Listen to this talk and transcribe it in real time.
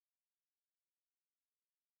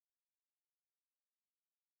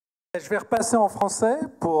Je vais repasser en français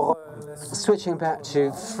pour... Switching back to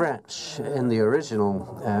French in the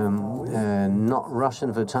original, not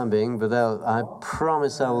Russian for the time being, but I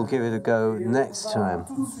promise I will give it a go next time.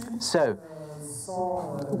 So,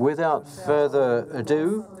 without further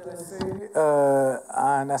ado,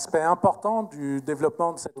 un aspect important du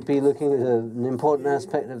développement de cette... we'll be looking at an important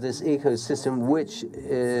aspect of this ecosystem, which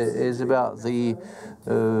is about the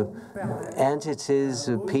entities,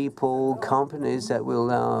 people, companies that will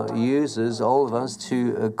allow users, all of us,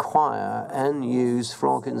 to acquire and use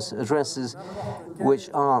Frogans addresses, which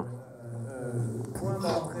are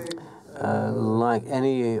like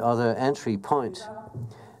any other entry point.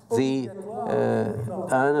 The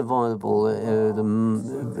unavoidable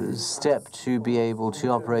the step to be able to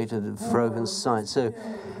operate at Frogans site. So,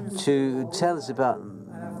 to tell us about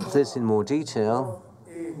this in more detail,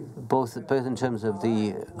 both in terms of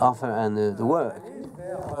the offer and the work.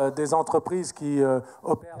 Des entreprises qui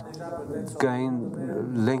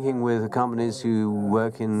linking with companies who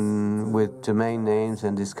work with domain names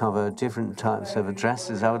and discover different types of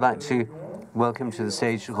addresses. I would like to welcome to the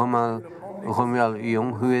stage Romuald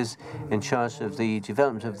Huon, who is in charge of the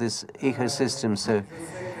development of this ecosystem. So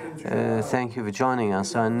thank you for joining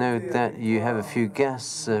us. I know that you have a few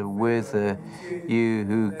guests with you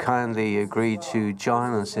who kindly agreed to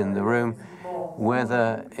join us in the room,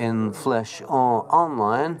 whether in flesh or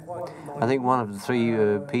online. I think one of the three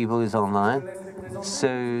people is online. So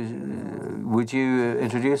would you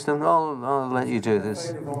introduce them? I'll let you do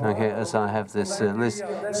this, okay, as I have this list.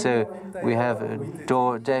 So we have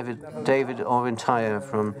David-Irving Tayer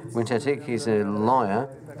from WITETIC. He's a lawyer.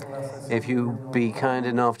 If you be kind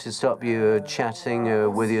enough to stop you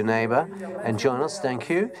chatting with your neighbor and join us, thank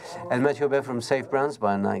you. And Matthieu Aubert from SafeBrands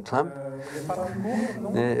by Nightclub.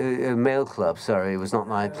 Mailclub, sorry, it was not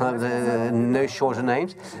Nightclub, no shorter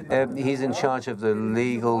names. He's in charge of the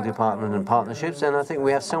legal department and partnerships, and I think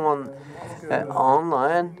we have someone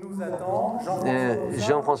online,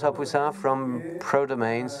 Jean-François Poussard from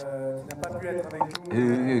PRODOMAINES,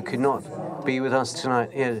 who could not be with us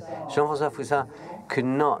tonight. Yeah, Jean-François Poussard could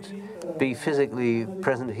not be physically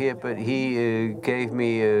present here, but he gave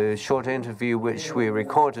me a short interview which we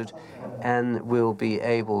recorded and will be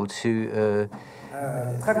able to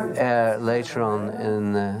air later on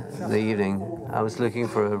in the evening. I was looking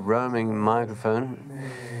for a roaming microphone.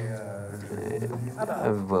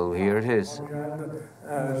 Well, here it is.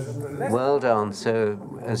 Well done. So,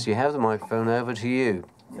 as you have the microphone, over to you.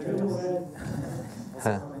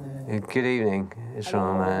 Good evening,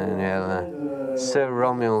 Jean-Manuel. So,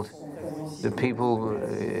 Romuald, the people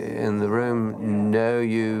in the room know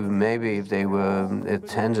you, maybe if they were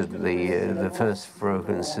attended the first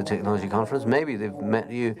Frogans Technology Conference, maybe they've met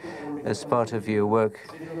you as part of your work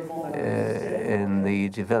in the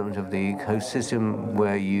development of the ecosystem,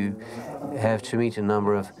 where you have to meet a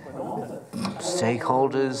number of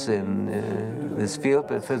stakeholders in this field.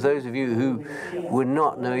 But for those of you who would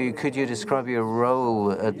not know you, could you describe your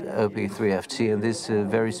role at OP3FT and this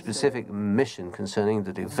very specific mission concerning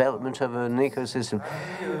the development of an ecosystem?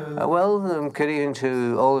 Well, good evening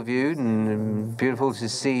to all of you, and beautiful to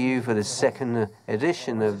see you for the second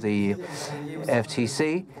edition of the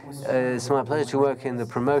FTC. It's my pleasure to work in the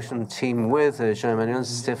promotion team with Jean-Emmanuel,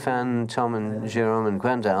 Stéphane, Tom, and Jérôme, and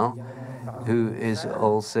Gwendal, who is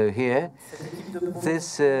also here.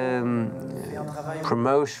 This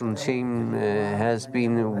promotion team has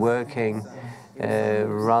been working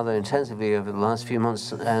rather intensively over the last few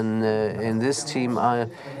months, and in this team I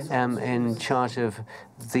am in charge of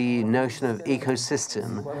the notion of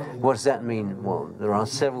ecosystem. What does that mean? Well, there are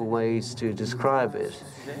several ways to describe it.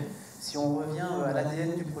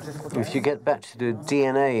 If you get back to the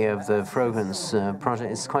DNA of the Frogans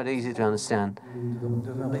project, it's quite easy to understand.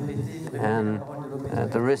 And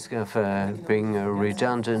at the risk of being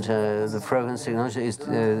redundant, the Frogans technology is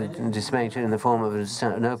disseminated in the form of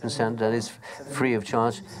an open standard that is free of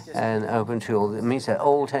charge and open to all. It means that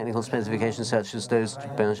all technical specifications, such as those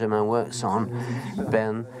Benjamin works on,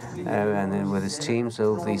 Ben, and then with his team,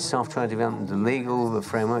 so the software development, the legal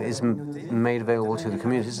framework is made available to the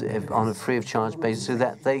communities on a free of charge basis, so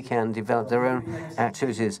that they can develop their own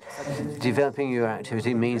activities. Developing your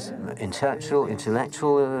activity means intellectual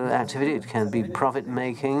activity. It can be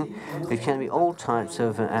profit-making. It can be all types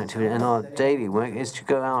of activity. And our daily work is to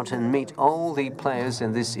go out and meet all the players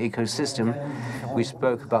in this ecosystem. We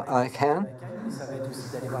spoke about ICANN.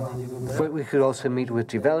 But we could also meet with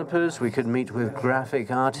developers, we could meet with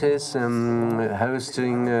graphic artists,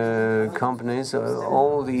 hosting companies,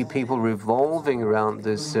 all the people revolving around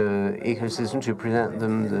this ecosystem to present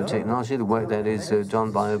them the technology, the work that is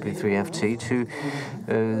done by OB3FT,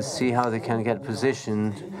 to see how they can get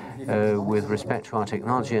positioned with respect to our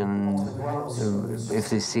technology and if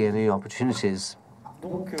they see any opportunities.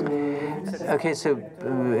 Okay, so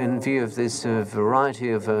in view of this variety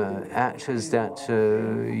of actors that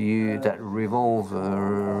that revolve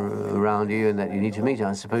around you and that you need to meet,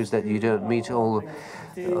 I suppose that you don't meet all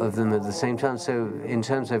of them at the same time. So in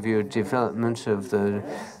terms of your development of the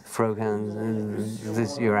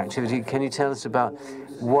Frogans, your activity, can you tell us about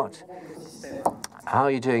how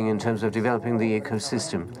are you doing in terms of developing the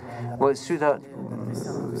ecosystem? Well, it's true that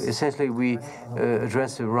essentially we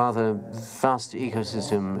address a rather vast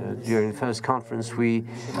ecosystem. During the first conference, we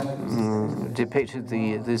depicted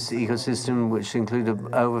this ecosystem, which included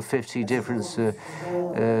over 50 different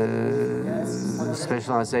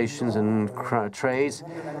specializations and trades.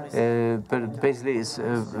 But basically, it's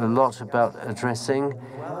a lot about addressing.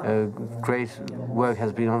 Great work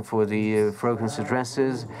has been done for the Frogans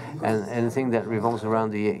addresses and anything that revolves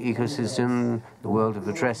around the ecosystem, the world of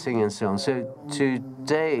addressing, and so on. So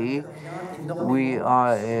today, we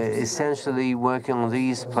are essentially working on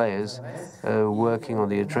these players, working on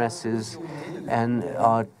the addresses, and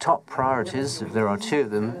our top priorities, there are two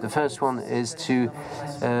of them. The first one is to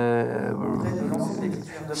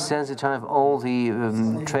sensitize all the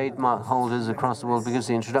trademark holders across the world, because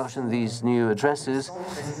the introduction of these new addresses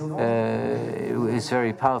is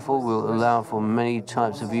very powerful, will allow for many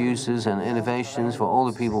types of uses and innovations for all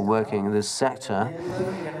the people working in this sector.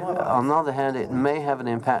 On the other hand, it may have an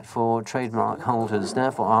impact for trademark holders.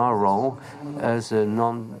 Therefore, our role as a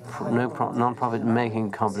non-profit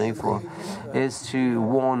making company is to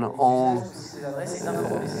warn all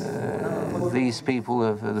these people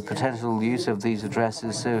of the potential use of these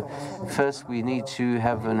addresses. So first we need to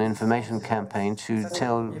have an information campaign to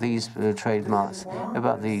tell these trademarks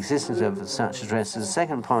about the existence of such addresses. The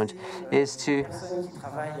second point is to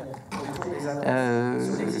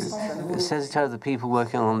sensitize the people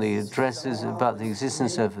working on the addresses about the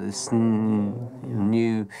existence of this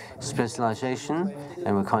new specialization,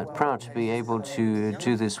 and we're quite proud to be able to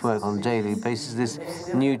do this work on a daily basis. This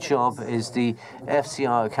new job is the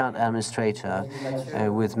FCR Account Administrator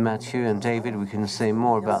with Matthieu and David. We can say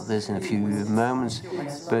more about this in a few moments,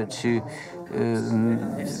 but to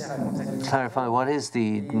clarify what is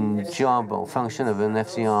the job or function of an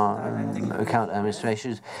FCR Account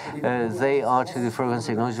Administrator. They are to the Frogans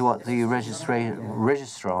Technology what the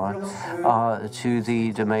registrar are to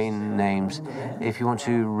the domain names. If you want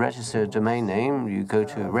to register a domain name, you go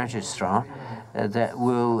to a registrar that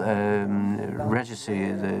will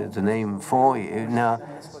register the name for you. Now,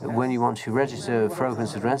 when you want to register a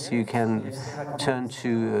Frogans address, you can turn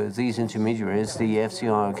to these intermediaries, the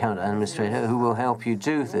FCR Account Administrator, who will help you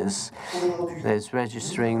do this. There's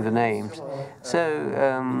registering the names. So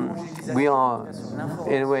we are,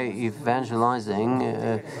 in a way, evangelizing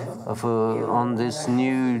on this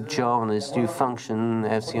new job, on this new function,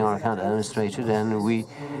 FCR Account Administrator, and we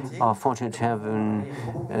are fortunate to have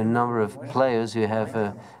a number of players who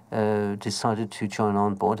have decided to join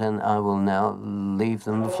on board, and I will now leave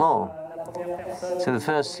them the floor. So the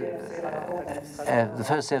first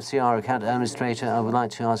FCR Account Administrator I would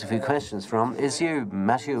like to ask a few questions from is you,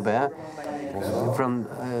 Matthieu Aubert, from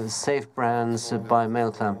SafeBrands by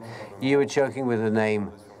Mailclub. You were joking with the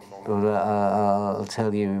name, but I'll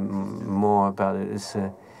tell you more about it.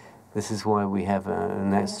 This is why we have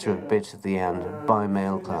an extra bit at the end, by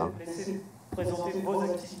Mailclub.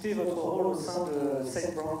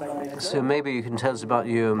 So maybe you can tell us about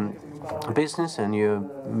your business and your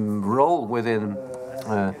role within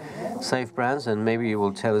SafeBrands, and maybe you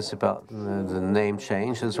will tell us about the name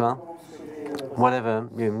change as well. Whatever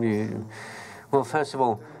well, first of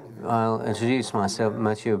all, I'll introduce myself,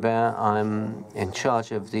 Matthieu Aubert. I'm in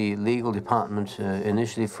charge of the legal department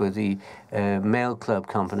initially for the Mailclub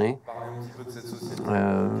company.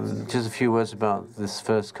 Just a few words about this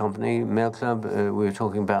first company, Mailclub. We were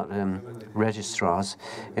talking about registrars.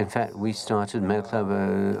 In fact, we started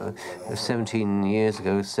Mailclub 17 years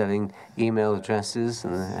ago selling email addresses,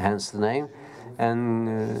 and hence the name. And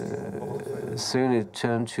soon it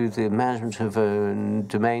turned to the management of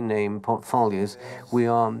domain name portfolios. We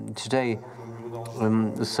are today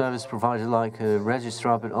a service provider like a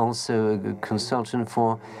registrar, but also a consultant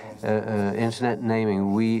for internet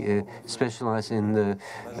naming. We specialize in the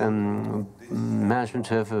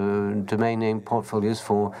management of domain name portfolios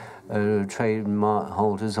for trademark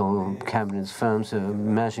holders or cabinets firms,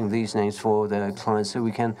 managing these names for their clients, so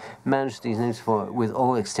we can manage these names with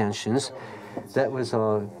all extensions. That was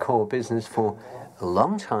our core business for a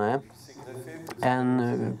long time,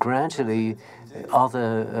 and gradually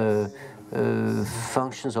other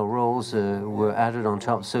functions or roles were added on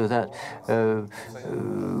top, so that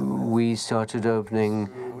we started opening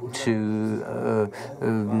to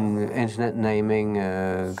internet naming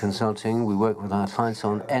consulting. We work with our clients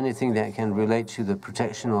on anything that can relate to the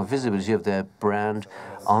protection or visibility of their brand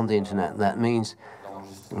on the internet. That means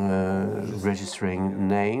registering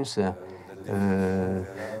names,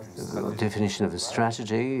 definition of a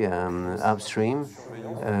strategy, upstream,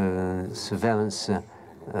 surveillance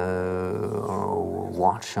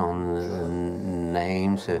watch on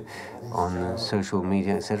names, on social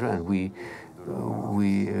media, etc. And we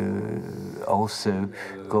also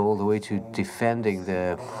go all the way to defending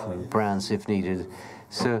their brands if needed.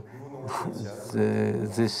 So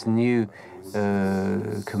this new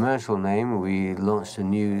commercial name, we launched a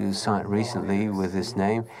new site recently with this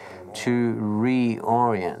name to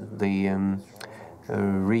reorient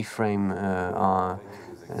reframe our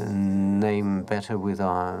name better with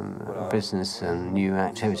our business and new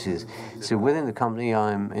activities. So within the company,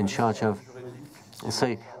 I'm in charge of,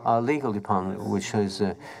 say, our legal department, which is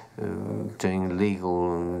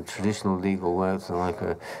doing traditional legal work, like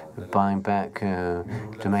buying back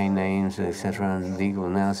domain names, etc., and legal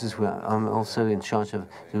analysis. I'm also in charge of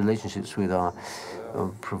the relationships with our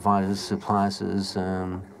providers, suppliers,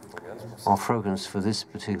 or Frogans for this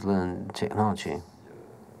particular technology,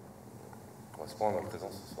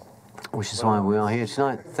 which is why we are here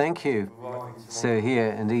tonight. Thank you. So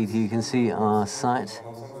here, indeed, you can see our site,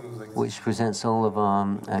 which presents all of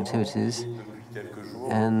our activities,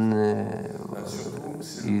 and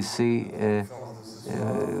you see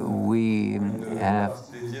we have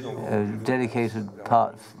a dedicated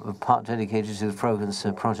part dedicated to the Frogans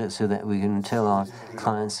project, so that we can tell our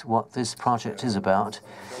clients what this project is about,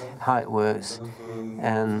 how it works,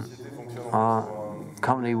 and our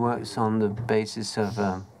company works on the basis of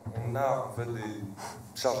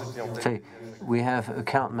we have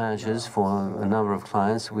account managers for a number of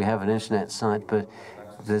clients. We have an internet site, but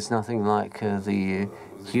there's nothing like the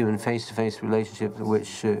human face-to-face relationship,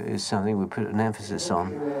 which is something we put an emphasis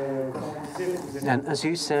on. And as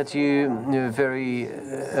you said, you very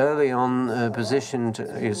early on positioned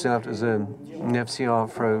yourself as a FCR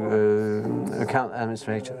Account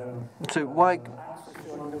Administrator. So why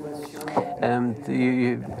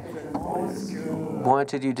why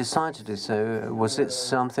did you decide to do so? Was it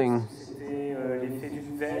something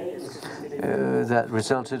that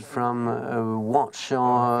resulted from a watch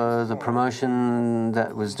or the promotion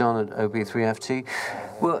that was done at OB3FT?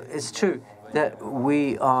 Well, it's true that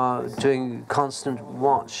we are doing constant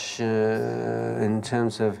watch in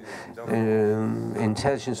terms of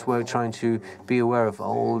intelligence work, trying to be aware of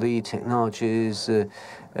all the technologies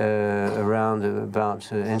around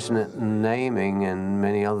about internet naming and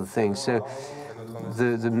many other things. So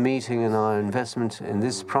the meeting and our investment in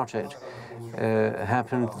this project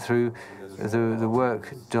happened through the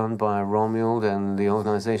work done by Romuald and the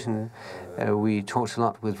organization. We talked a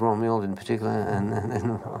lot with Romuald in particular, and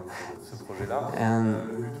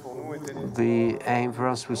the aim for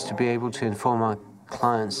us was to be able to inform our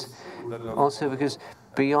clients. Also because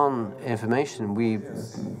beyond information, we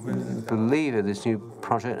believe in this new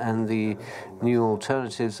project and the new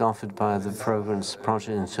alternatives offered by the Frogans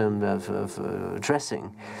project in terms of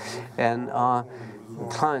addressing. And our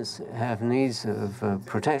clients have needs of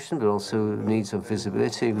protection, but also needs of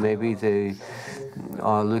visibility. Maybe they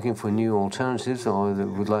are looking for new alternatives, or they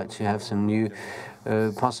would like to have some new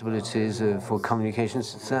possibilities for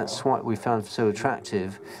communications. That's what we found so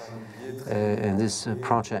attractive in this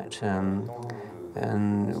project, and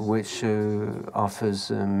which offers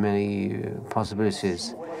many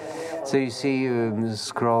possibilities. So you see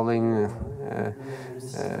scrolling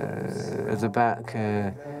at the back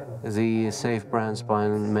the SafeBrands by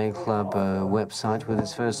Mailclub website with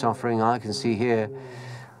its first offering. I can see here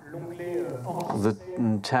the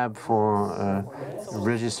tab for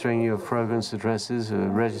registering your Frogans addresses,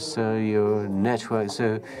 register your network.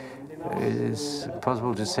 So it's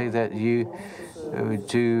possible to say that you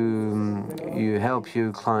help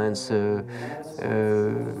your clients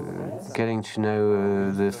getting to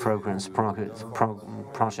know the Frogans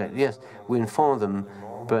project. Yes, we inform them,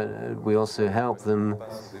 but we also help them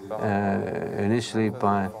initially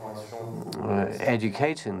by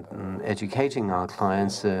educating our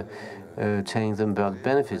clients, telling them about the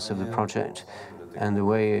benefits of the project and the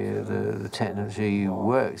way the technology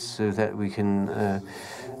works, so that we can,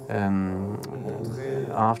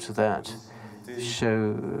 after that,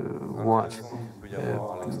 show what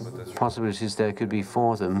possibilities there could be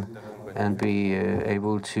for them, and be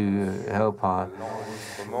able to help our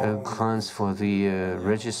clients for the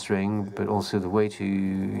registering, but also the way to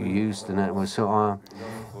use the network. So our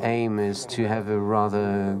aim is to have a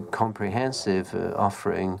rather comprehensive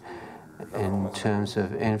offering in terms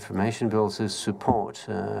of information, but also support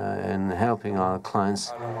in helping our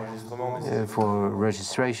clients for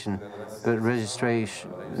registration. But registering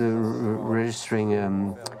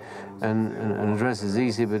an address is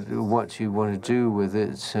easy, but what you want to do with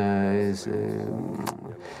it is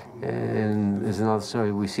another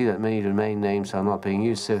story. We see that many domain names are not being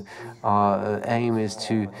used, so our aim is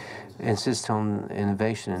to insist on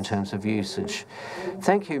innovation in terms of usage.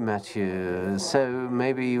 Thank you, Matthieu. So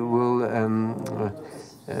maybe we'll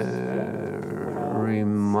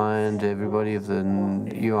remind everybody of the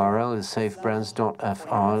URL is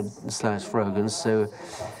safebrands.fr/Frogans. So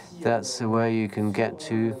that's where you can get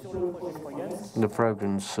to the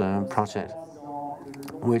Frogans project,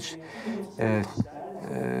 which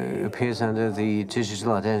appears under the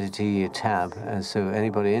digital identity tab. So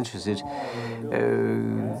anybody interested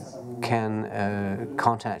can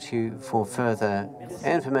contact you for further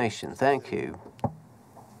information. Thank you.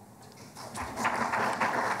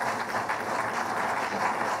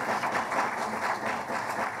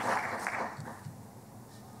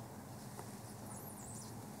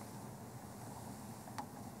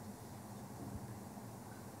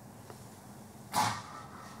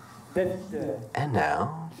 And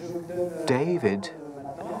now, David,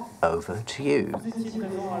 over to you.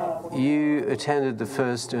 You attended the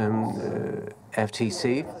first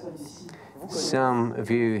FTC. Some of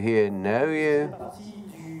you here know you,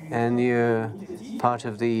 and you're part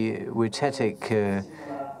of the WITETIC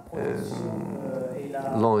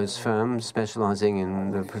lawyers firm specializing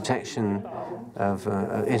in the protection of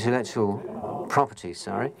intellectual property,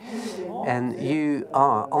 and you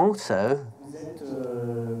are also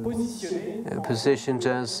positioned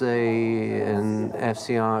as an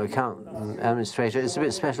FCR Account Administrator. It's a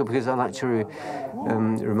bit special because I like to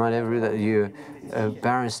remind everybody that you're a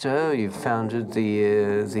barrister. You've founded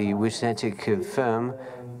the WITETIC firm,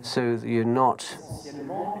 so you're not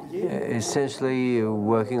essentially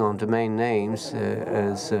working on domain names,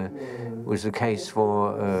 as was the case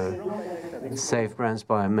for SafeBrands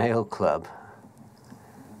by Mailclub.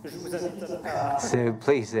 So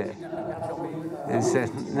please,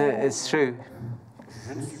 it's true.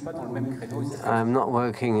 I'm not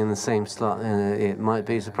working in the same slot. It might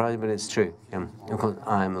be surprising, but it's true. Of course,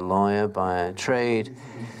 I'm a lawyer by trade,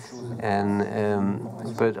 and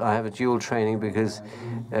but I have a dual training because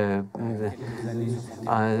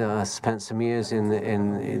I spent some years in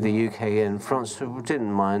the UK and France, who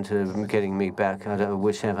didn't mind getting me back. I don't know,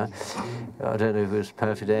 whichever. I don't know if it was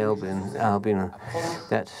Perfect Albion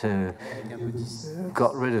that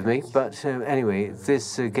got rid of me. But anyway,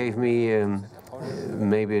 this gave me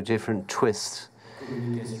maybe a different twist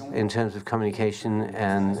in terms of communication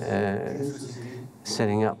and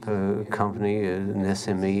setting up a company, an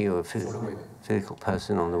SME or a physical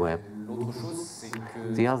person on the web.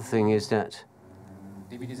 The other thing is that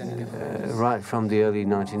right from the early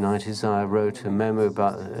 1990s, I wrote a memo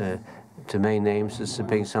about domain names as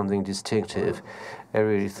being something distinctive.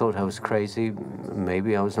 Everybody thought I was crazy.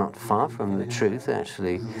 Maybe I was not far from the truth,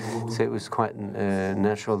 actually. So it was quite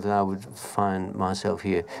natural that I would find myself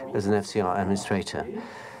here as an FCR administrator.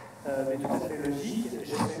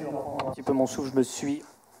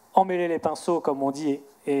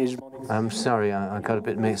 I'm sorry, I got a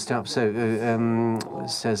bit mixed up. So,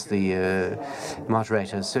 says the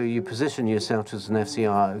moderator, so you position yourself as an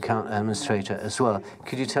FCR account administrator as well.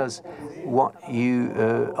 Could you tell us what you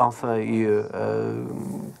offer your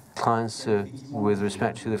clients with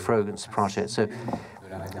respect to the Frogans project? So,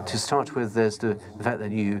 to start with, there's the fact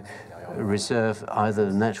that you reserve either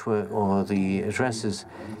the network or the addresses,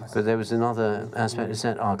 but there was another aspect, is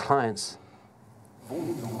that our clients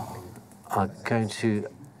are going to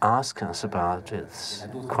ask us about it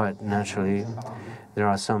quite naturally. There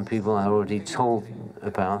are some people I already told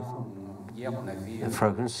about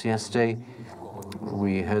Frogans. Yesterday,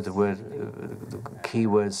 we heard the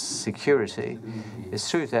keyword security. It's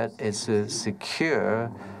true that it's a secure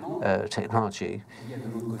technology,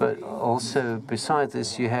 but also beside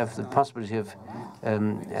this, you have the possibility of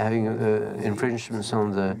having infringements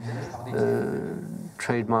on the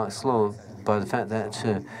trademarks law. by the fact that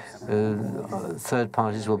third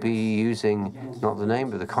parties will be using not the name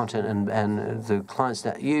but the content, and the clients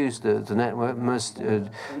that use the network must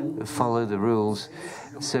follow the rules.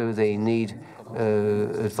 So they need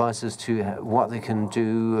advice as to what they can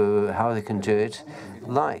do, how they can do it,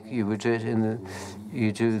 like you would do it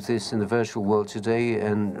you do this in the virtual world today,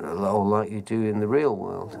 or like you do in the real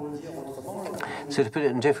world. So to put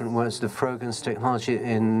it in different words, the Frogans Technology,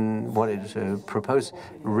 in what it proposed,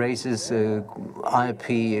 raises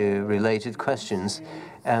IP-related questions,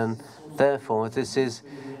 and therefore this is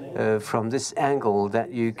from this angle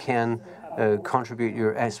that you can contribute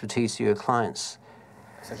your expertise to your clients.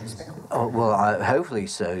 Oh, well, hopefully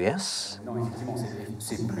so, yes.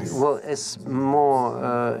 Well, it's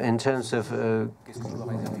more in terms of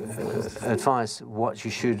advice, what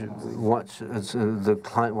the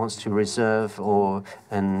client wants to reserve,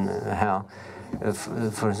 and how.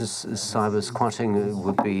 For instance, cyber squatting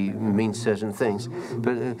would mean certain things,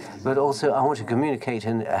 but also I want to communicate,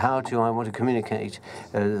 and how do I want to communicate?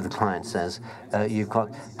 The client says, you've got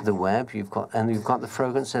the web, you've got the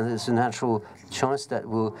Frogans, and it's a natural choice that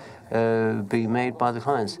will be made by the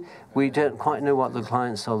clients. We don't quite know what the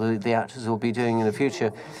clients or the actors will be doing in the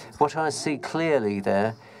future. What I see clearly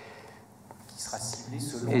there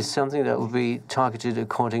is something that will be targeted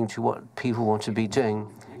according to what people want to be doing,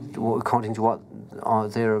 according to what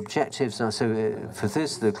their objectives are. So for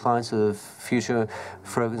this, the clients of the future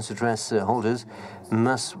Frogans address holders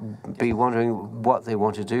must be wondering what they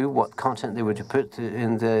want to do, what content they want to put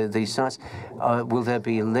in these sites. Will there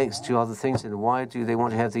be links to other things, and why do they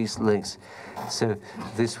want to have these links? So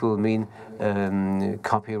this will mean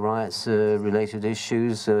copyrights related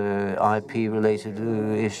issues, IP related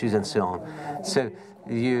issues, and so on. So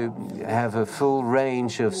you have a full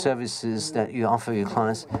range of services that you offer your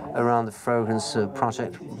clients around the Frogans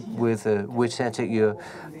project with WITETIC, your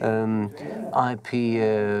IP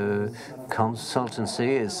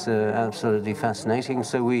consultancy. Is absolutely fascinating.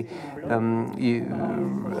 So you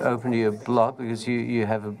opened your blog because you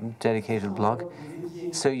have a dedicated blog.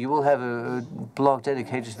 So you will have a blog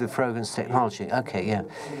dedicated to the Frogans technology. Okay, yeah.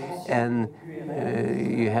 And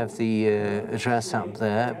you have the address up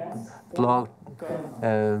there,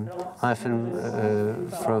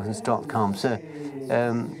 blog-frogans.com. So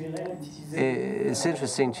it's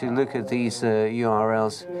interesting to look at these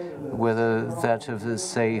URLs, whether that of the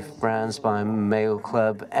SafeBrands by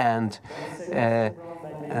Mailclub and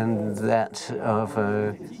that of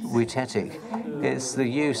WITETIC. It's the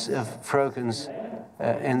use of Frogans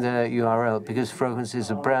in the URL, because Frogans is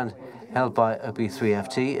a brand held by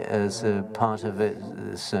OP3FT as a part of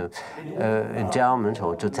its endowment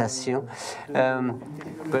or dotation.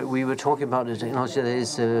 But we were talking about a technology that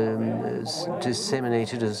is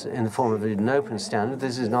disseminated in the form of an open standard.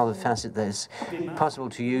 This is another facet that is possible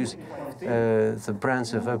to use the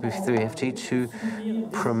brands of OP3FT to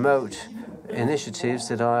promote initiatives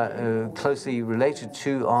that are closely related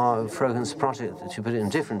to our Frogans project. To put it in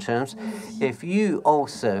different terms, if you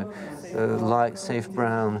also like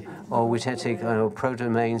SafeBrands or WITETIC or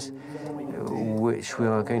PRODOMAINES, which we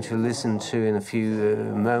are going to listen to in a few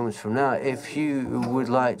moments from now, if you would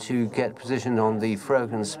like to get positioned on the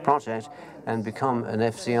Frogans project and become an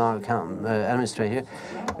FCR Account Administrator,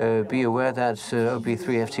 be aware that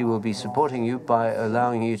OP3FT will be supporting you by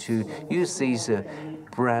allowing you to use these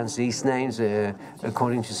brands, these names,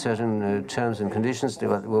 according to certain terms and conditions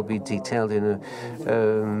that will be detailed in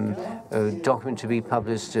a document to be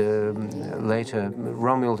published later.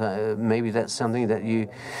 Romuald, maybe that's something that you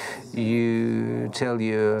tell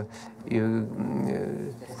your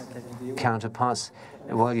counterparts.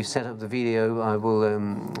 While you set up the video, I will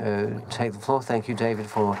take the floor. Thank you, David,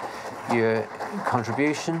 for your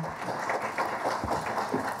contribution.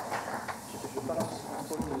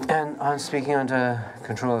 And I'm speaking under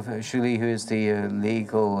control of Julie, who is the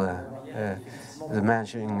the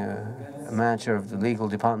manager of the legal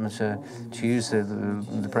department to use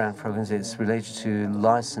the brand Frogans. It's related to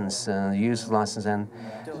license, use of license, and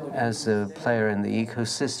as a player in the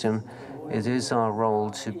ecosystem, it is our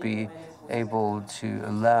role to be able to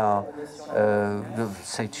allow,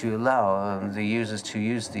 the users to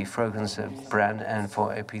use the Frogans brand, and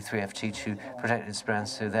for OP3FT to protect its brand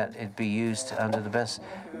so that it be used under the best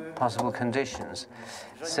possible conditions.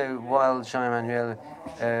 So while Jean-Emmanuel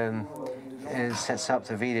sets up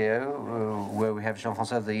the video, where we have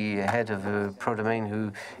Jean-François, the head of PRODOMAINES,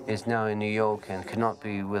 who is now in New York and cannot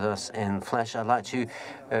be with us in flesh, I'd like to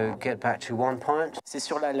get back to one point.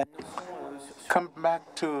 Come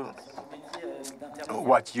back to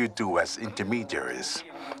what you do as intermediaries.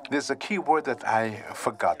 There's a key word that I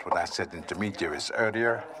forgot when I said intermediaries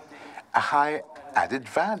earlier, a high added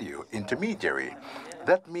value intermediary.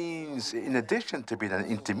 That means, in addition to being an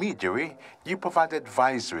intermediary, you provide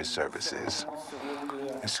advisory services,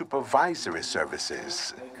 supervisory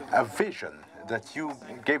services, a vision that you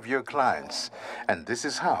give your clients. And this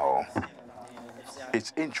is how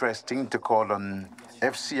it's interesting to call on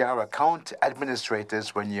FCR Account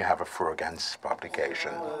Administrators when you have a Frogans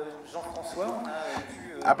publication.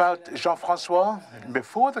 About Jean-François,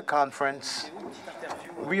 before the conference,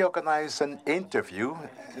 we organized an interview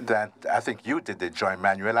that I think you did it,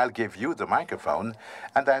 Jean-Emmanuel. I'll give you the microphone,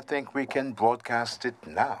 and I think we can broadcast it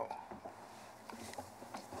now.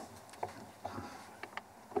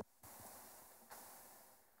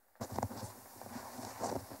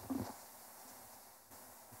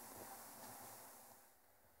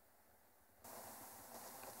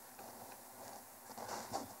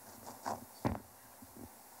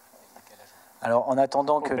 Alors, en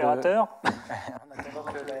attendant que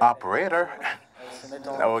Operator.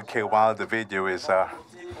 Okay, while the video is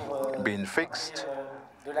being fixed,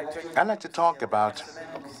 I'd like to talk about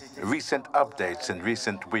recent updates in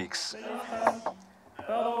recent weeks.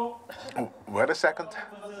 Wait a second.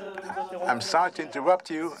 I'm sorry to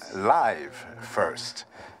interrupt you live first.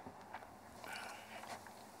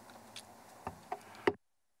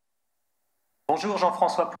 Bonjour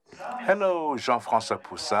Jean-François. Hello, Jean-François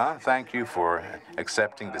Poussard. Thank you for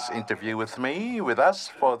accepting this interview with us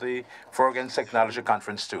for the Frogans Technology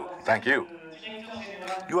Conference too. Thank you.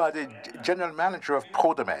 You are the General Manager of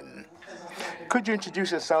PRODOMAINES. Could you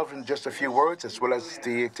introduce yourself in just a few words, as well as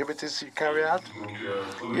the activities you carry out?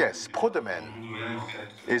 Yes, PRODOMAINES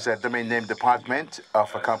is a domain name department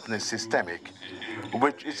of a company, Systemic,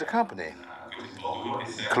 which is a company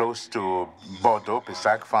close to Bordeaux,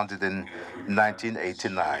 Pessac, founded in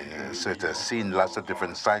 1989. So it has seen lots of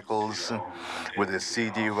different cycles with the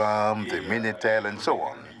CD-ROM, the Minitel, and so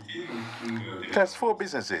on. It has 4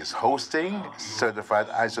 businesses: hosting, certified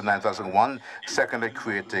ISO 9001, secondly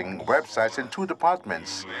creating websites, and 2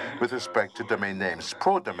 departments with respect to domain names.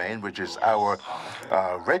 PRODOMAINES, which is our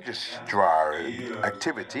registrar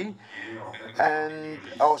activity, and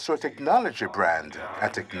also a technology brand, a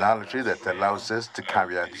technology that allows us to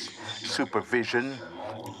carry out supervision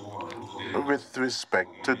with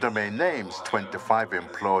respect to domain names. 25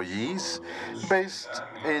 employees based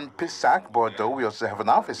in Pessac, Bordeaux. We also have an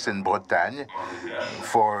office in Bretagne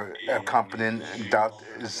for accompanying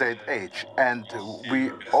 .zh. And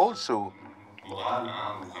we also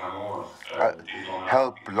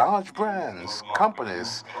help large brands,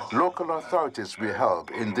 companies, local authorities. We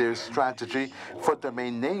help in their strategy for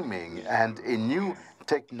domain naming and in new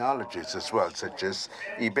technologies as well, such as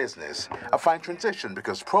e-business. A fine transition,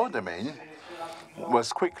 because PRODOMAINES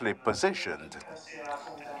was quickly positioned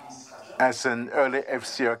as an early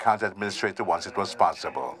FCR Account Administrator once it was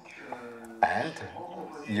possible. And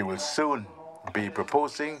you will soon be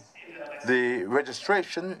proposing the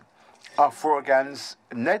registration of Frogans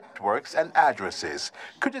networks and addresses.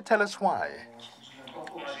 Could you tell us why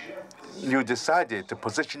you decided to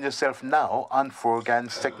position yourself now on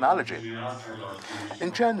Frogans technology?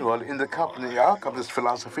 In general, in the company, our company's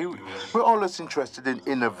philosophy, we're always interested in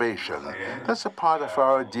innovation. That's a part of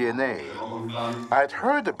our DNA. I had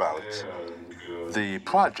heard about the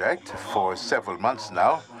project for several months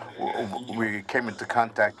now. We came into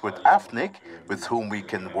contact with AFNIC, with whom we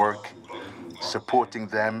can work supporting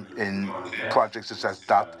them in projects such as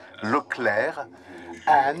 .Leclerc,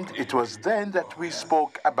 and it was then that we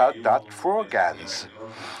spoke about .Frogans.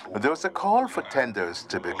 There was a call for tenders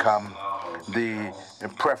to become the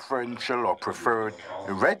preferential or preferred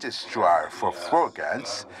registrar for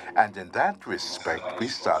Frogans, and in that respect, we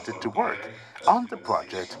started to work on the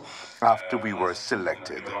project after we were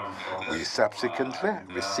selected. We subsequently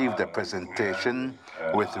received a presentation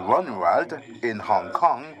with Romuald in Hong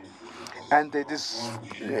Kong, and they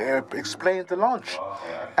explained the launch.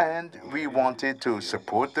 And we wanted to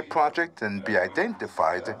support the project and be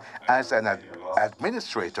identified as an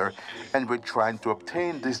administrator, and we're trying to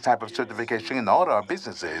obtain this type of certification in all our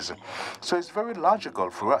businesses. So it's very logical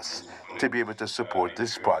for us to be able to support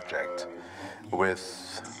this project with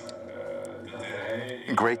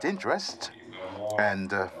great interest,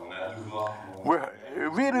 and we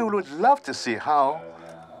really would love to see how,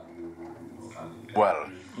 well,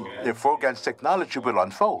 the Frogans technology will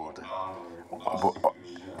unfold.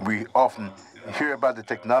 We often hear about the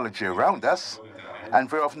technology around us, and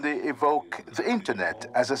very often they evoke the internet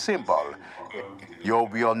as a symbol.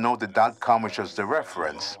 We all know the .com, which was the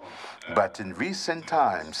reference. But in recent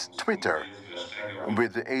times, Twitter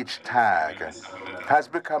with the H tag has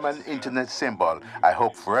become an internet symbol. I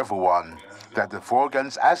hope for everyone that the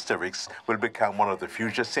Frogans asterisk will become one of the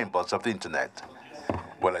future symbols of the internet.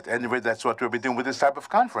 Well, at any rate, that's what we'll be doing with this type of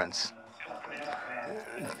conference,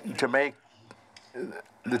 to make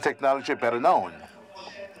the technology better known.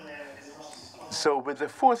 So with the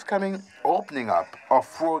forthcoming opening up of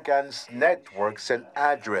Frogans networks and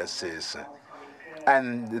addresses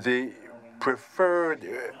and the preferred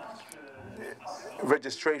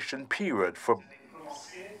registration period for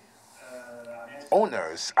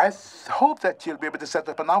owners, I hope that you'll be able to set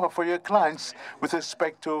up an offer for your clients with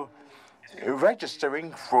respect to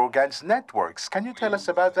registering Frogans networks. Can you tell us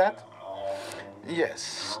about that?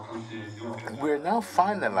 Yes. We're now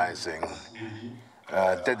finalizing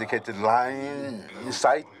a dedicated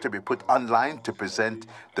site to be put online to present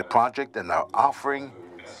the project and our offering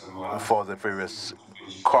for the various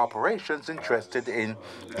corporations interested in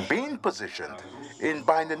being positioned in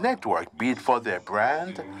buying the network, be it for their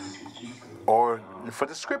brand or for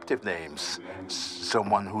descriptive names.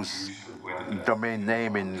 Someone whose domain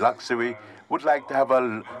name in luxury would like to have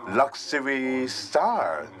a luxury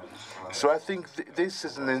star. So I think this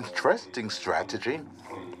is an interesting strategy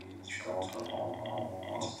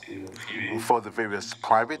for the various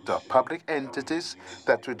private or public entities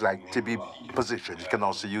that would like to be positioned. You can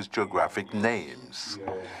also use geographic names.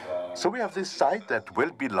 So we have this site that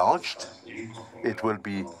will be launched. It will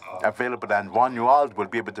be available, and Romuald will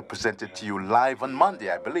be able to present it to you live on Monday,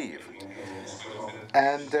 I believe.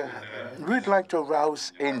 And we'd like to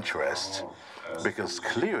arouse interest, because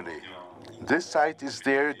clearly this site is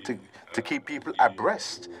there to keep people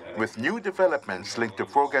abreast with new developments linked to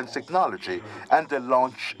Frogans technology and the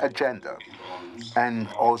launch agenda, and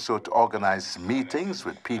also to organize meetings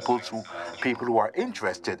with people who are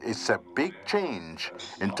interested. It's a big change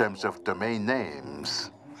in terms of domain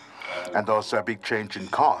names, and also a big change in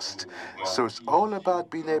cost. So it's all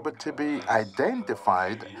about being able to be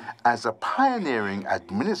identified as a pioneering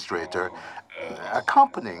administrator,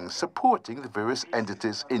 accompanying, supporting the various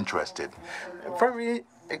entities interested. Very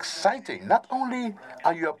exciting. Not only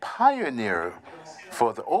are you a pioneer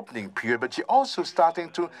for the opening period, but you're also starting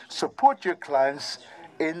to support your clients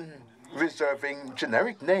in reserving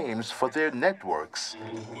generic names for their networks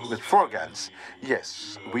with Frogans.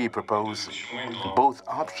 Yes, we propose both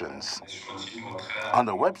options. On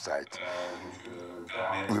the website,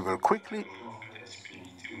 we will quickly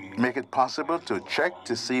make it possible to check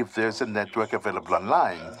to see if there's a network available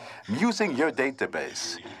online using your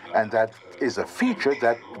database. And that is a feature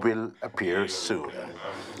that will appear soon.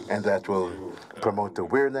 And that will promote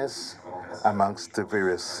awareness amongst the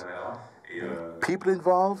various people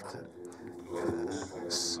involved.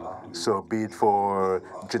 So be it for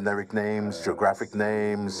generic names, geographic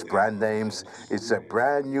names, brand names, it's a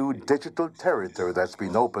brand new digital territory that's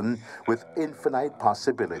been opened with infinite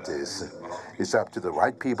possibilities. It's up to the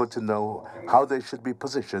right people to know how they should be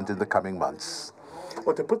positioned in the coming months.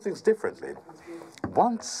 Or to put things differently,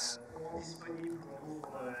 once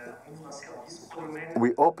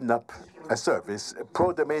we open up a service,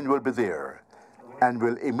 PRODOMAINES will be there and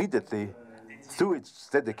will immediately, through its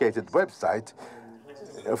dedicated website,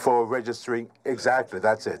 for registering, exactly,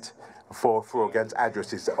 that's it, for Frogans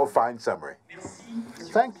addresses. Oh, fine summary.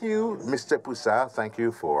 Thank you, Mr. Poussard. Thank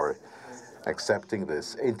you for accepting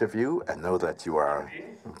this interview. I know that you are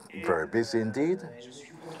very busy indeed.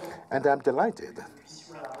 And I'm delighted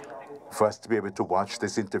for us to be able to watch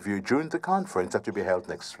this interview during the conference that will be held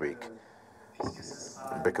next week,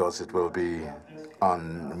 because it will be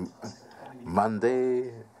on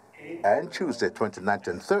Monday and Tuesday, 29th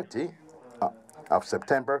and 30th of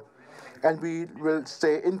September, and we will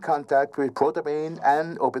stay in contact with PRODOMAINES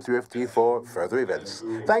and OP3FT for further events.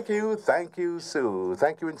 Thank you, Sue.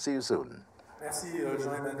 Thank you, and see you soon.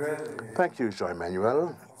 Thank you,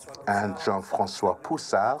 Jean-Emmanuel and Jean-François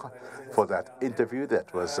Poussard, for that interview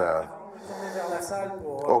that was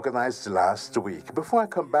organized last week. Before I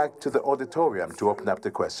come back to the auditorium to open up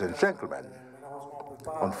the questions, gentlemen,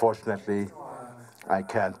 unfortunately, I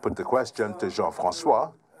can't put the question to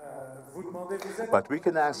Jean-François, but we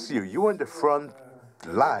can ask you. You're in the front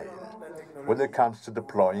line when it comes to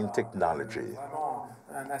deploying technology.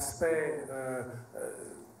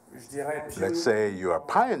 Let's say you are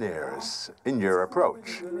pioneers in your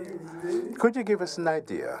approach. Could you give us an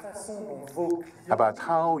idea about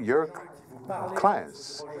how your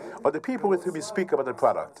clients, or the people with whom you speak about the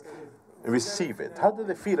product, receive it? How do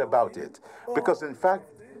they feel about it? Because in fact,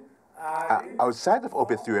 outside of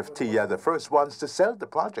OP3FT, are the first ones to sell the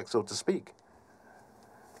project, so to speak.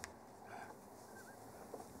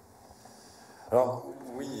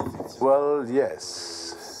 Well,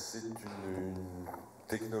 yes.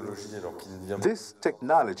 This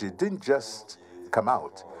technology didn't just come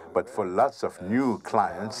out, but for lots of new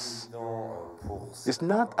clients, it's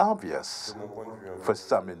not obvious. For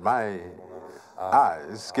some, in my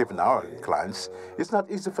eyes, given our clients, it's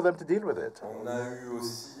not easy for them to deal with it.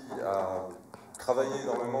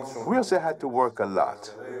 We also had to work a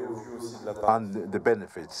lot on the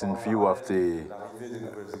benefits in view of the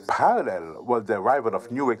the arrival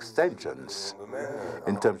of new extensions.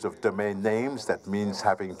 In terms of domain names, that means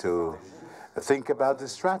having to think about the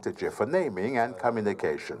strategy for naming and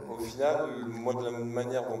communication.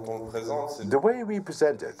 The way we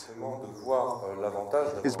present it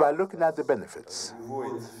is by looking at the benefits,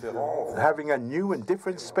 having a new and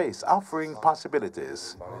different space, offering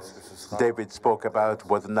possibilities. David spoke about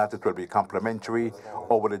whether or not it will be complementary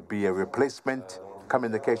or will it be a replacement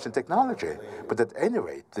communication technology. But at any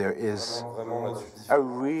rate, there is a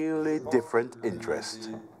really different interest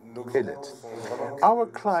in it. Our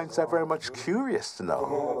clients are very much curious to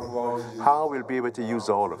know how we'll be able to use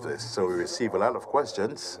all of this. So we receive a lot of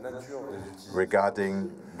questions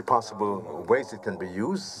regarding the possible ways it can be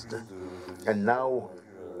used. And now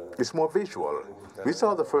it's more visual. We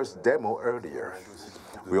saw the first demo earlier.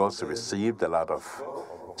 We also received a lot of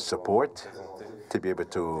support to be able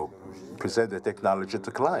to present the technology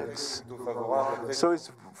to clients. So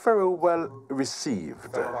it's very well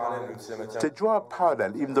received. To draw a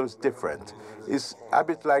parallel, even though it's different, is a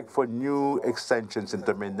bit like for new extensions in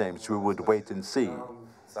domain names. We would wait and see.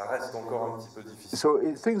 So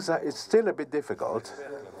it's still a bit difficult,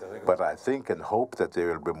 but I think and hope that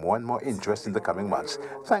there will be more and more interest in the coming months.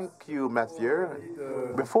 Thank you, Matthieu.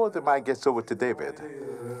 Before the mic gets over to David,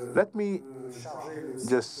 let me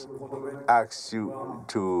just ask you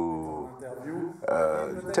to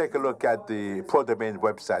take a look at the PRODOMAINES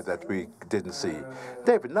website that we didn't see.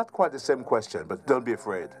 David, not quite the same question, but don't be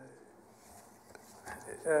afraid.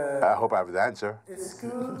 I hope I have the answer.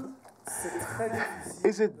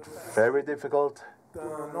 Is it very difficult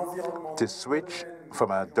to switch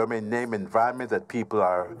from a domain name environment that people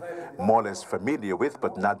are more or less familiar with,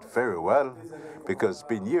 but not very well? Because it's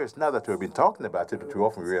been years now that we've been talking about it, but we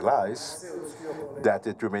often realize that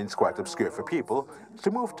it remains quite obscure for people to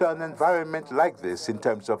move to an environment like this in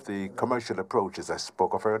terms of the commercial approaches I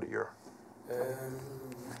spoke of earlier.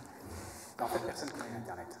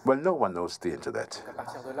 Well, no one knows the internet.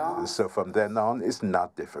 So from then on, it's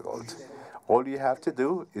not difficult. All you have to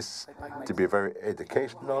do is to be very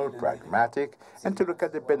educational, pragmatic, and to look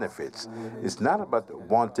at the benefits. It's not about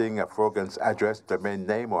wanting a Frogans address, domain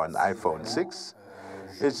name, or an iPhone 6.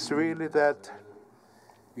 It's really that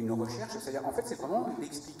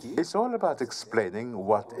it's all about explaining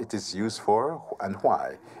what it is used for and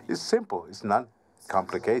why. It's simple. It's not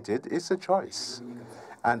complicated. It's a choice.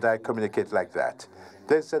 And I communicate like that.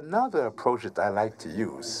 There's another approach that I like to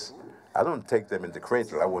use. I don't take them in the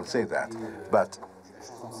cradle, I won't say that. But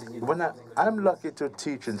when I'm lucky to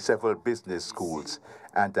teach in several business schools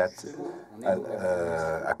and at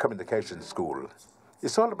a communication school.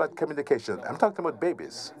 It's all about communication. I'm talking about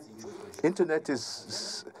babies. Internet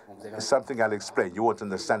is something I'll explain. You won't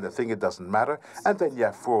understand the thing, it doesn't matter. And then you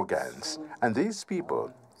have Frogans. And these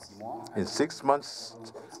people, in 6 months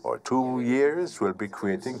or 2 years, will be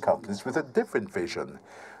creating companies with a different vision.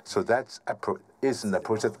 So that is an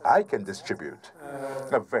approach that I can distribute.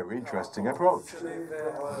 A very interesting approach.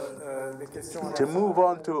 To move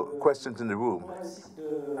on to questions in the room.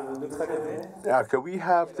 Okay, we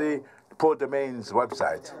have the PRODOMAINES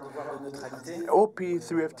website.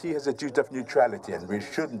 OP3FT has a duty of neutrality, and we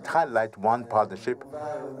shouldn't highlight one partnership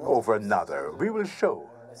over another. We will show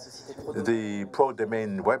the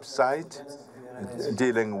PRODOMAINES website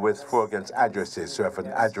dealing with Frogans addresses. So you have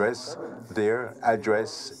an address there,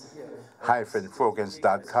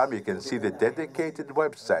 address-frogans.com. You can see the dedicated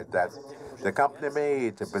website that the company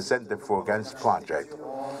made to present the Frogans project.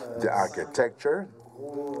 The architecture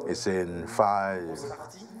is in 5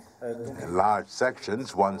 large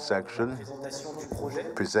sections. One section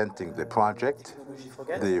presenting the project,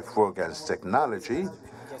 the Frogans technology,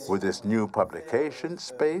 with this new publication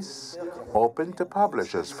space open to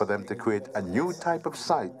publishers for them to create a new type of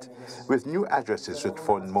site with new addresses with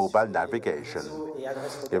phone mobile navigation.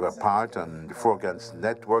 You have a part on the Frogans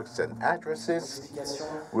networks and addresses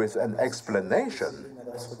with an explanation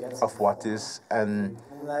of what is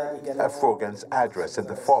a Frogans address and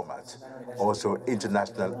the format. Also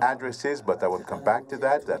international addresses, but I will come back to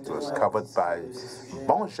that. That was covered by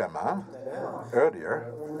Benjamin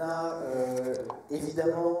earlier.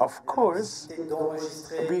 Of course,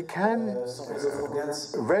 we can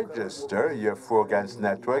register your Frogans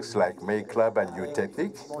networks like Mailclub and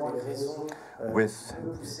WITETIC with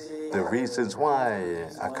the reasons why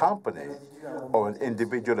a company or an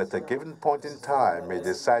individual at a given point in time may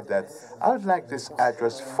decide that I would like this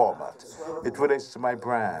address format. It relates to my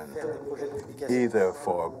brand, either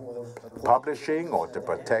for publishing or to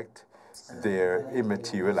protect their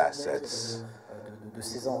immaterial assets.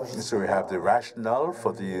 So we have the rationale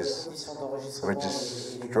for these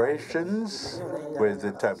registrations with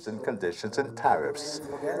the terms and conditions and tariffs.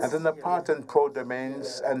 And then the part on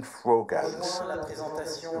PRODOMAINES and Frogans.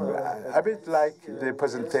 A bit like the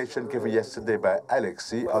presentation given yesterday by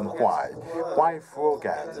Alexis on why. Why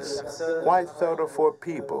Frogans? Why 3 or 4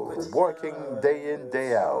 people working day in,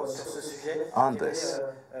 day out on this?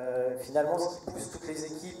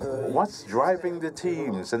 What's driving the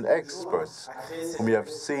teams and experts whom we have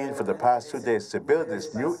seen for the past 2 days to build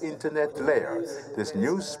this new internet layer, this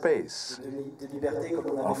new space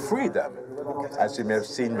of freedom? As you may have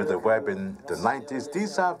seen with the web in the 90s,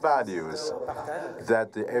 these are values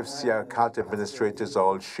that the FCR Account Administrators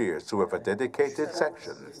all share. So we have a dedicated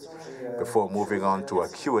section. Before moving on to a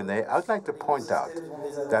Q&A, I'd like to point out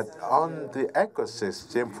that on the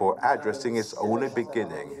ecosystem for addressing is only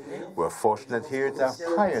beginning. We're fortunate here to have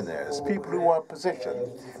pioneers, people who are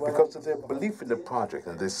positioned because of their belief in the project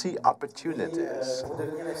and they see opportunities.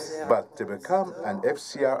 But to become an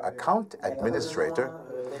FCR account administrator,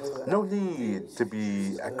 no need to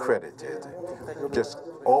be accredited. Just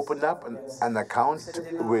open up an account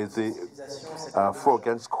with the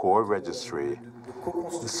Frogans Core Registry.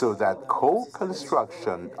 So that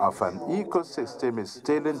co-construction of an ecosystem is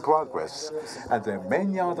still in progress, and there are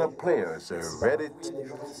many other players who are ready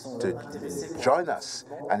to join us.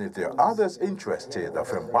 And if there are others interested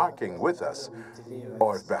of embarking with us,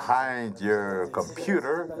 or behind your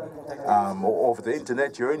computer, or over the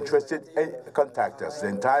internet, you're interested, contact us. The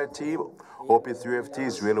entire team, OP3FT,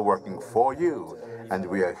 is really working for you. And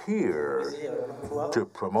we are here to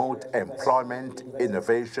promote employment,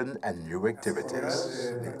 innovation, and new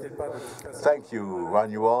activities. Thank you,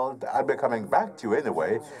 Romuald. I'll be coming back to you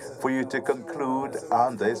anyway for you to conclude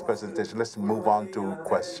on this presentation. Let's move on to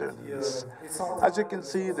questions. As you can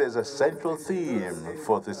see, there's a central theme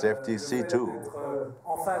for this FTC2.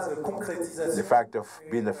 The fact of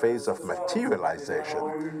being a phase of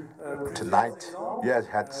materialization. Tonight, you have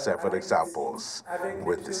had several examples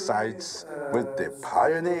with the sites, with the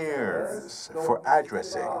pioneers for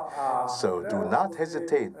addressing. So do not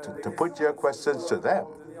hesitate to put your questions to them.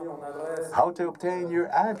 How to obtain your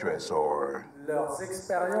address or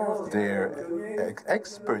their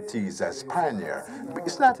expertise as pioneer.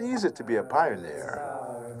 It's not easy to be a pioneer.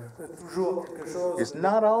 It's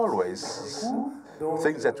not always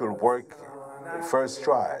things that will work first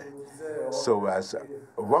try. So as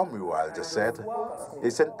Romuald just said,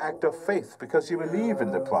 it's an act of faith because you believe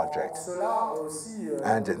in the project.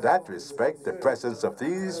 And in that respect, the presence of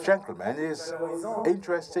these gentlemen is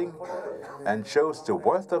interesting and shows the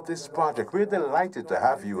worth of this project. We're delighted to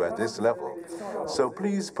have you at this level. So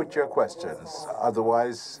please put your questions.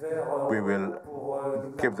 Otherwise, we will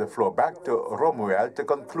give the floor back to Romuald to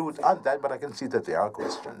conclude on that, but I can see that there are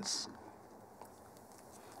questions.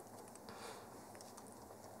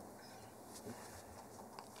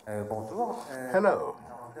 Hello.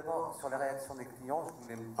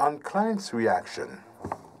 On clients' reaction,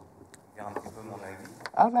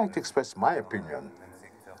 I would like to express my opinion.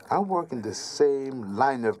 I work in the same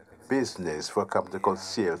line of business for a company called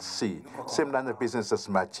CLC, same line of business as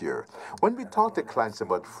Matthieu. When we talk to clients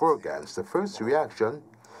about Frogans, the first reaction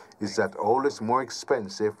is that always more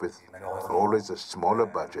expensive with always a smaller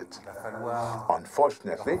budget.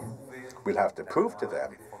 Unfortunately, we'll have to prove to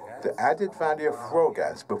them the added value of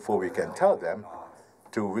Frogans before we can tell them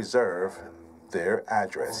to reserve their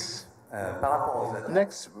address.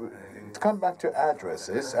 Next, to come back to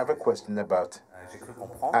addresses, I have a question about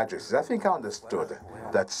addresses. I think I understood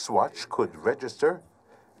that Swatch could register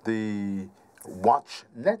the watch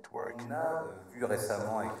network.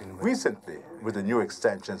 Recently, with the new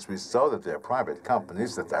extensions, we saw that there are private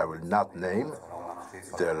companies that I will not name.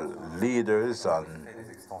 They're leaders on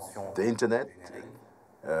the internet,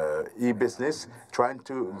 e-business, trying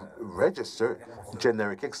to register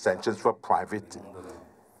generic extensions for private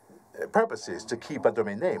purposes to keep a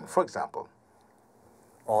domain name. For example,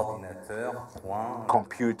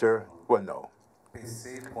 computer, well, no.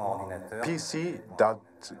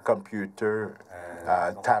 PC.computer,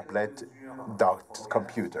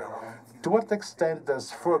 tablet.computer. To what extent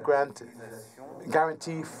does Frogans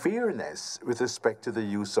guarantee fairness with respect to the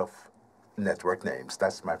use of network names?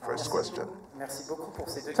 That's my first question.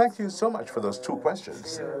 Thank you so much for those two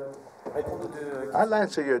questions. I'll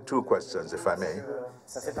answer your two questions, if I may,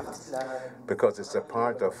 because it's a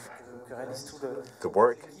part of the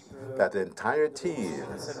work that the entire team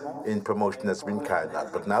in promotion has been carried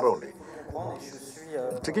out, but not only.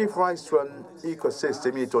 To give rise to an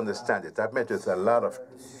ecosystem, you need to understand it. I've met with a lot of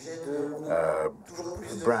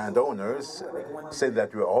brand owners saying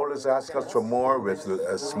that you always ask us for more with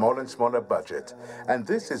a smaller and smaller budget. And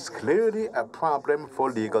this is clearly a problem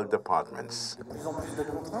for legal departments.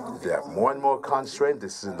 They have more and more constraints.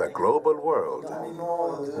 This is in the global world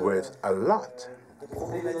with a lot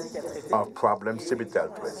of problems to be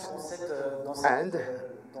dealt with. And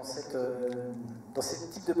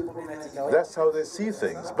that's how they see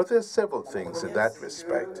things. But there's several things in that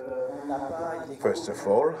respect. First of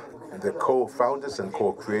all, the co-founders and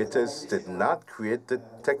co-creators did not create the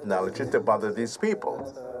technology to bother these people.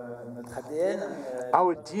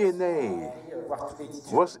 Our DNA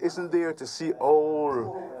isn't there to see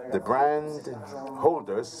all the brand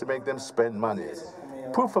holders to make them spend money.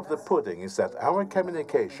 Proof of the pudding is that our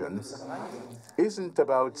communication isn't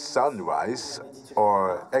about sunrise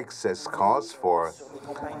or excess costs for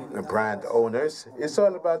brand owners. It's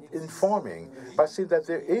all about informing by saying that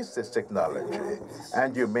there is this technology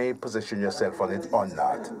and you may position yourself on it or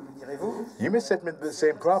not. You may submit the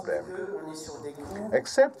same problem,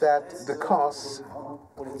 except that the costs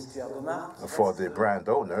for the brand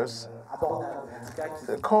owners,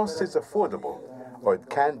 the cost is affordable, or it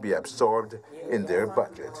can be absorbed in their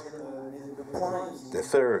budget. The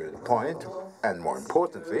third point, and more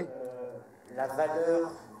importantly,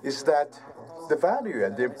 is that the value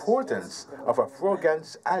and the importance of a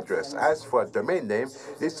Frogans address as for a domain name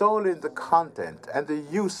is all in the content and the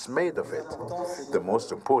use made of it. The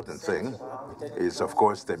most important thing is, of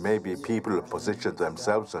course, there may be people who position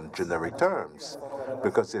themselves on generic terms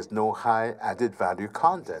because there's no high added value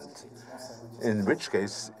content, in which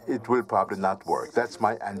case it will probably not work. That's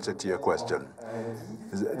my answer to your question.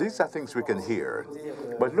 These are things we can hear.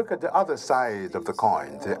 But look at the other side of the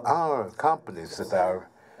coin. There are companies that are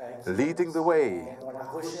leading the way,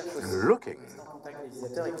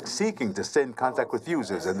 seeking to stay in contact with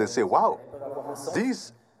users, and they say, wow,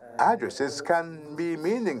 these addresses can be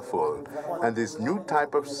meaningful, and this new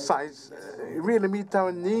type of sites really meet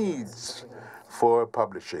our needs for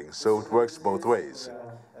publishing, so it works both ways.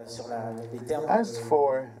 As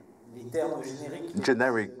for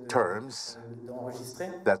generic terms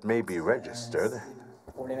that may be registered,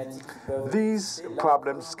 these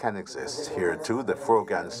problems can exist. Here too, the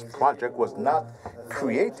Frogans project was not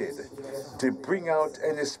created to bring out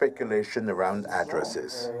any speculation around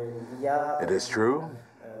addresses. It is true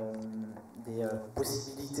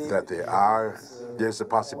that there's a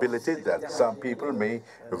possibility that some people may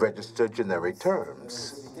register generic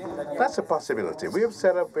terms. That's a possibility. We have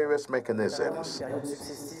set up various mechanisms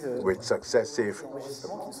with successive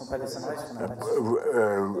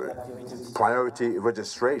priority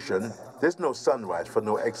registration. There's no sunrise for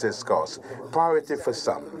no excess cost. Priority for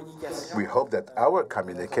some. We hope that our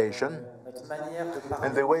communication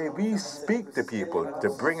and the way we speak to people to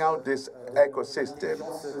bring out this ecosystem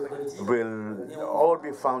will all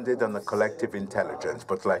be founded on a collective intelligence.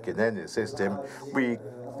 But like in any system, we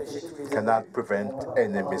cannot prevent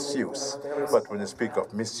any misuse. But when we speak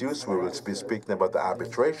of misuse, we will be speaking about the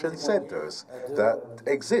arbitration centers that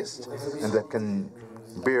exist and that can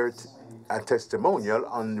bear a testimonial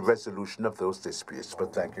on resolution of those disputes.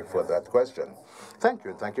 But thank you for that question. Thank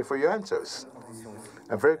you, and thank you for your answers.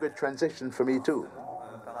 A very good transition for me, too.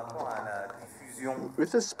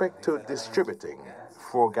 With respect to distributing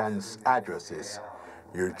Frogans addresses,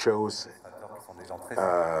 you chose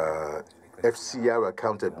FCR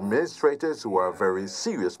Account Administrators, who are very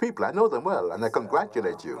serious people. I know them well, and I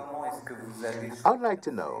congratulate you. I'd like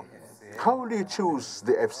to know, how will you choose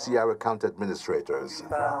the FCR Account Administrators?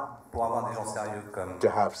 To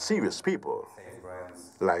have serious people,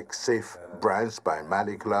 like SafeBrands by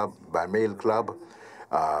Mailclub,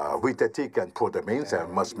 WITETIC and PRODOMAINES, I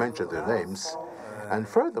must mention their names. And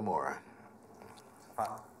furthermore,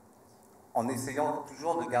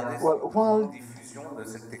 while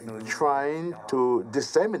trying to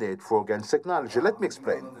disseminate Frogans technology, let me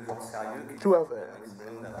explain. To have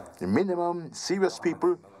minimum serious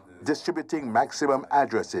people distributing maximum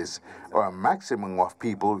addresses, or a maximum of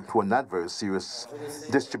people who are not very serious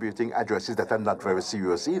distributing addresses that are not very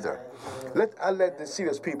serious either. I'll let the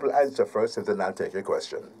serious people answer first, and then I'll take your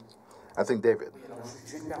question. I think David.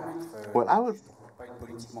 Well, I would,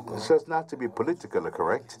 so as not to be politically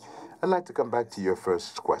correct, I'd like to come back to your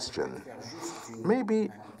first question.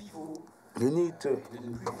 Maybe You need to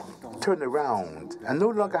turn around and no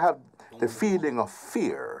longer have the feeling of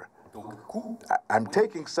fear. I'm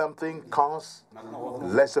taking something, costs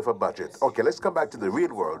less of a budget. Okay, let's come back to the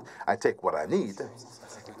real world. I take what I need.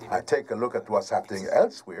 I take a look at what's happening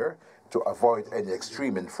elsewhere to avoid any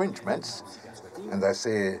extreme infringements. And I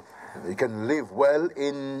say, you can live well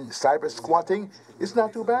in cyber squatting. It's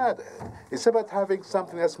not too bad. It's about having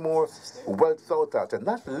something that's more well thought out and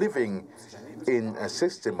not living in a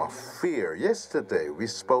system of fear. Yesterday, we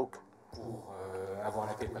spoke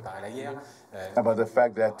about the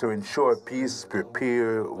fact that to ensure peace,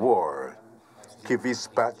 prepare war. Qui vis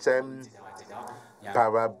pacem,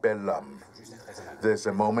 para bellum. There's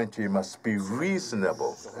a moment you must be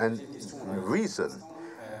reasonable and reason.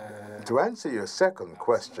 To answer your second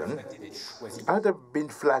question, I'd have been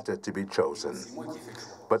flattered to be chosen,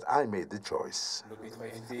 but I made the choice.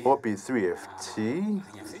 OP3FT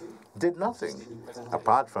did nothing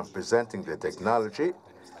apart from presenting the technology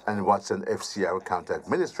and what's an FCR Account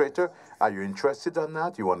Administrator. Are you interested or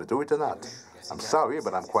not? You want to do it or not? I'm sorry,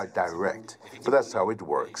 but I'm quite direct. But that's how it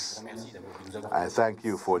works. I thank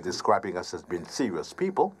you for describing us as being serious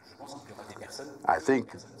people. I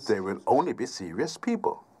think they will only be serious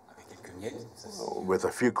people with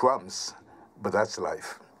a few crumbs, but that's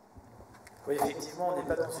life.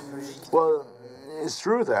 Well, it's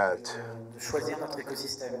true that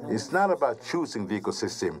it's not about choosing the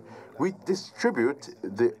ecosystem. We distribute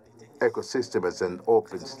the ecosystem as an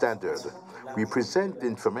open standard. We present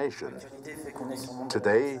information.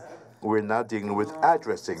 Today, we're now dealing with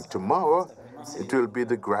addressing. Tomorrow, it will be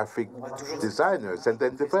the graphic designers and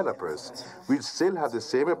then developers. We'll still have the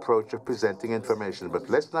same approach of presenting information,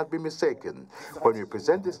 but let's not be mistaken. When we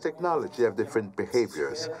present this technology, you have different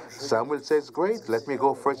behaviors. Some will say, it's great, let me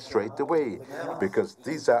go for it straight away, because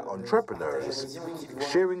these are entrepreneurs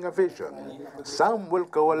sharing a vision. Some will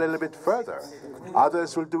go a little bit further.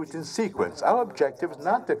 Others will do it in sequence. Our objective is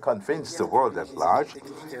not to convince the world at large.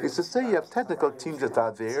 It's to say you have technical teams that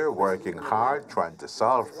are there working hard, trying to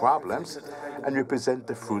solve problems, and represent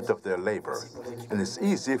the fruit of their labor. And it's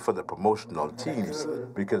easy for the promotional teams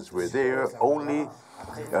because we're there only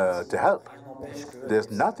to help.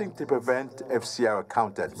 There's nothing to prevent FCR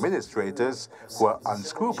account administrators who are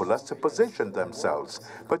unscrupulous to position themselves.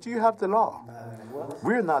 But you have the law.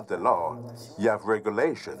 We're not the law. You have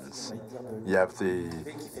regulations. You have the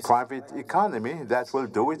private economy that will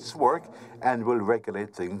do its work and will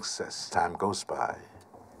regulate things as time goes by.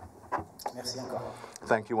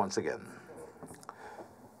 Thank you once again.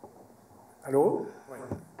 Hello?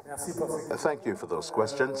 Thank you for those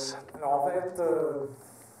questions. Well,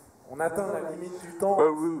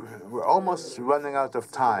 we're almost running out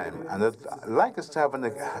of time, and I'd like us to have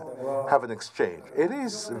an exchange. It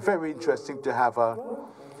is very interesting to have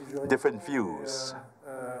different views.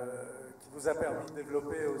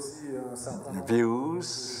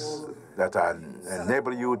 Views that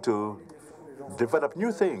enable you to develop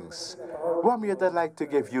new things. Romuald, I'd like to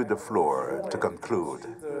give you the floor to conclude.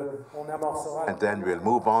 And then we'll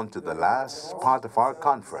move on to the last part of our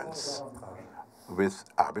conference with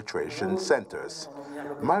arbitration centers.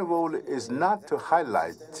 My role is not to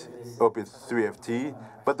highlight OP3FT,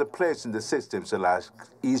 but the place in the system to ask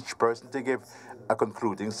each person to give a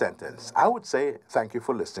concluding sentence. I would say thank you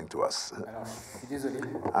for listening to us.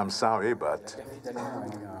 I'm sorry, but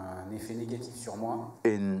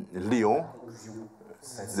in Lyon,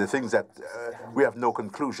 the things that we have no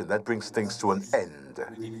conclusion, that brings things to an end.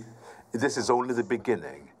 This is only the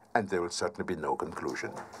beginning, and there will certainly be no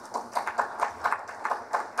conclusion.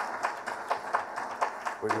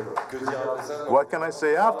 What can I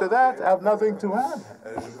say after that? I have nothing to add.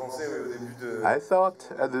 I thought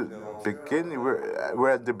at the beginning, we're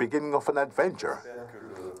at the beginning of an adventure.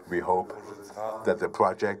 We hope that the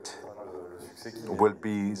project will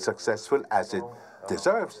be successful as it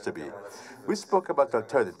deserves to be. We spoke about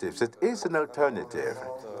alternatives. It is an alternative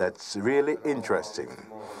that's really interesting.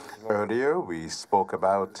 Earlier, we spoke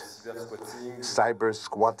about cyber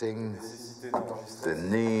squatting, the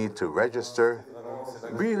need to register.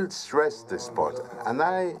 We'll stress this part, and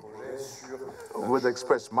I would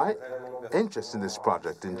express my interest in this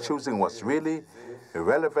project, in choosing what's really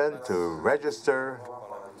relevant to register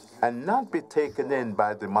and not be taken in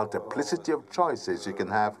by the multiplicity of choices you can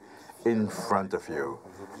have in front of you.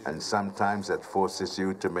 And sometimes that forces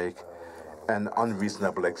you to make an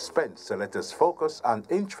unreasonable expense. So let us focus on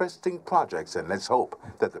interesting projects, and let's hope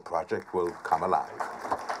that the project will come alive.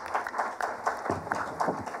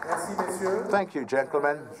 Thank you,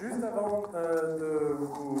 gentlemen.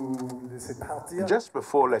 Just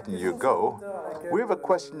before letting you go, we have a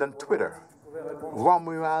question on Twitter.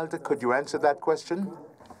 Romuald, could you answer that question?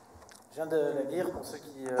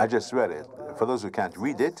 I just read it. For those who can't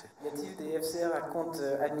read it,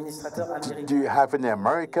 do you have any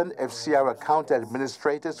American FCR account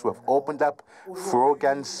administrators who have opened up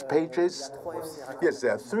Frogans pages? Yes,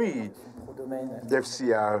 there are 3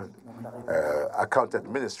 FCR account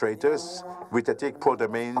administrators, WITETIC,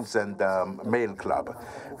 PRODOMAINES, and Mailclub.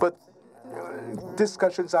 But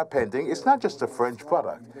discussions are pending. It's not just a French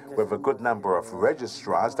product. We have a good number of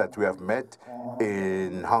registrars that we have met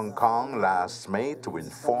in Hong Kong last May to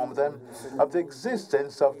inform them of the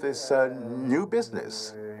existence of this new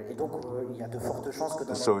business.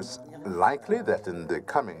 So it's likely that in the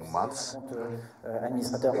coming months,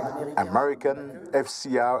 American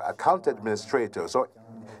FCR account administrators or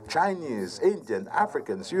Chinese, Indian,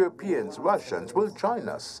 Africans, Europeans, Russians will join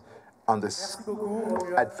us on this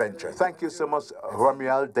adventure. Thank you so much,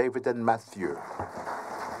 Romuald, David, and Matthieu.